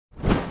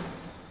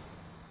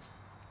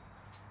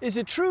Is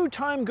it true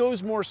time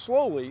goes more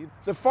slowly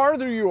the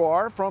farther you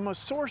are from a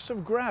source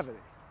of gravity?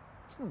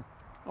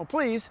 Well,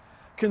 please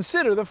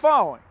consider the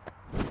following.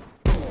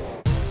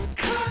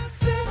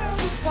 Consider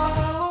the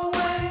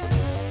following.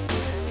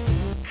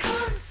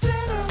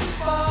 Consider the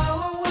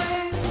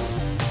following.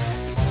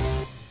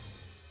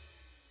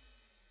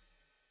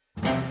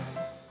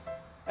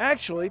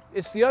 Actually,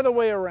 it's the other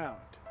way around.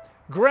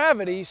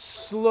 Gravity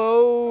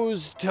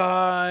slows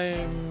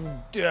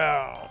time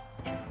down.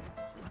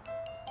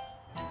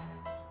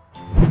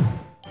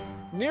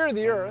 Near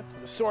the Earth,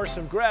 the source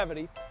of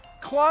gravity,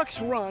 clocks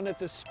run at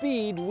the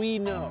speed we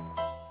know.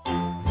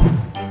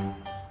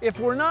 If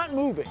we're not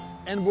moving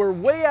and we're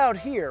way out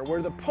here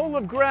where the pull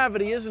of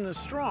gravity isn't as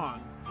strong,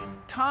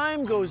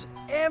 time goes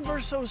ever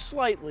so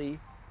slightly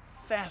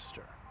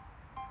faster.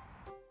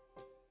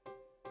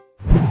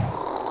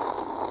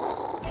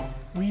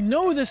 We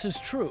know this is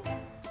true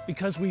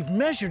because we've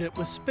measured it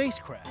with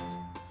spacecraft.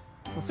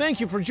 Well, thank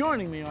you for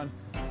joining me on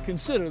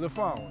Consider the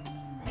Following.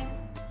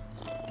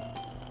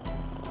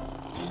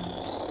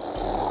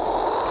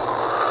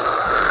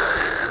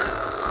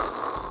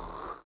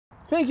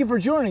 Thank you for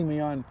joining me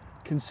on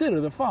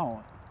Consider the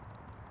Following.